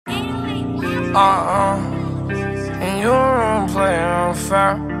And you don't play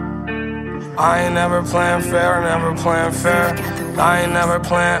unfair. I ain't never playing fair, never playing fair. I ain't never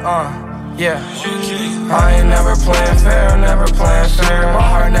playing, yeah. I ain't never playing fair, never playing fair. My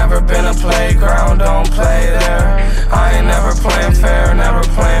heart never been a playground, don't play there. I ain't never playing fair, never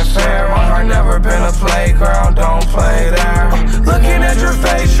playing fair. My heart never been a playground, don't play there. Looking at your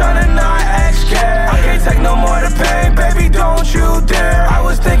face, trying to not act scared. I can't take no more the pain, baby, don't you dare. I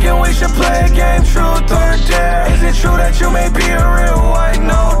was thinking we should play a game, truth or dare. Is it true that you may be a real one,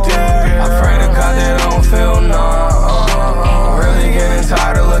 no dare? I pray to God that I don't feel numb. Really getting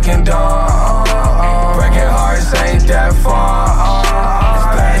tired of looking dumb. Breaking hearts ain't that fun.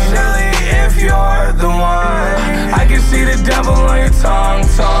 Especially if you're the one. I can see the devil on your tongue.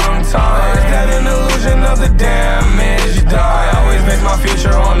 Is that an illusion of the damage done? I always base my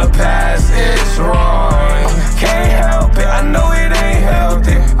future on the past, it's wrong. Can't help it, I know it ain't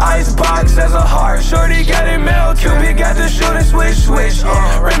healthy. Icebox as a heart, shorty got it melted. Cupid got the shooting switch.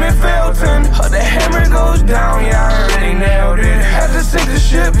 Raymond Felton, the hammer goes down, yeah, I already nailed it. Had to sink the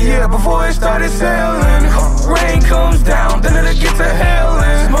ship, yeah, before it started sailing. Rain comes down, then it'll get to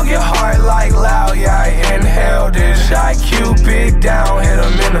hailing. Smoke your heart like loud, yeah, I inhaled it. Shot Cupid down, hit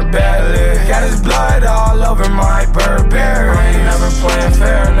him in the belly. Got his blood all over my Burberry. I ain't never playing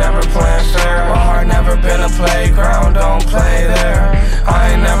fair, never playing fair. My heart never been a playground, don't play there.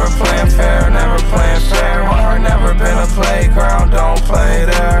 I ain't never playing fair, never playing fair. My heart never been a playground, don't play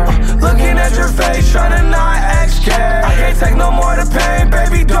there. Looking at your face, trying to not act scared. I can't take no more the pain,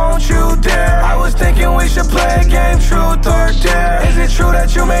 baby, don't you dare. I was thinking we should play a game, truth or dare. Is it true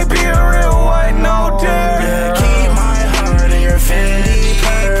that you may be a real one, no dare? Yeah, keep my heart in your Fendi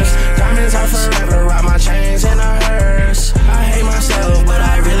purse. Diamonds are forever, rock my chains in a hearse. I hate myself, but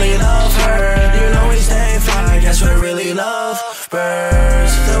I really love her. You know we stay fly, guess we're really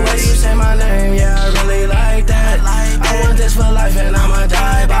lovebirds. The way you say my name, yeah, I really like that. I want this for life and I'ma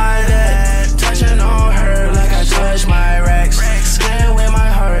die by that. Touching on her like I touch my Rex. Playing with my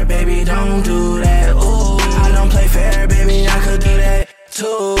heart, baby, don't do that. Ooh, I don't play fair, baby, I could do that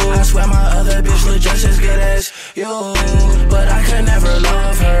too. I swear my other bitch look just as good as you, but I could never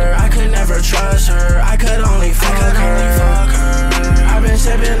love her, I could never trust her. I could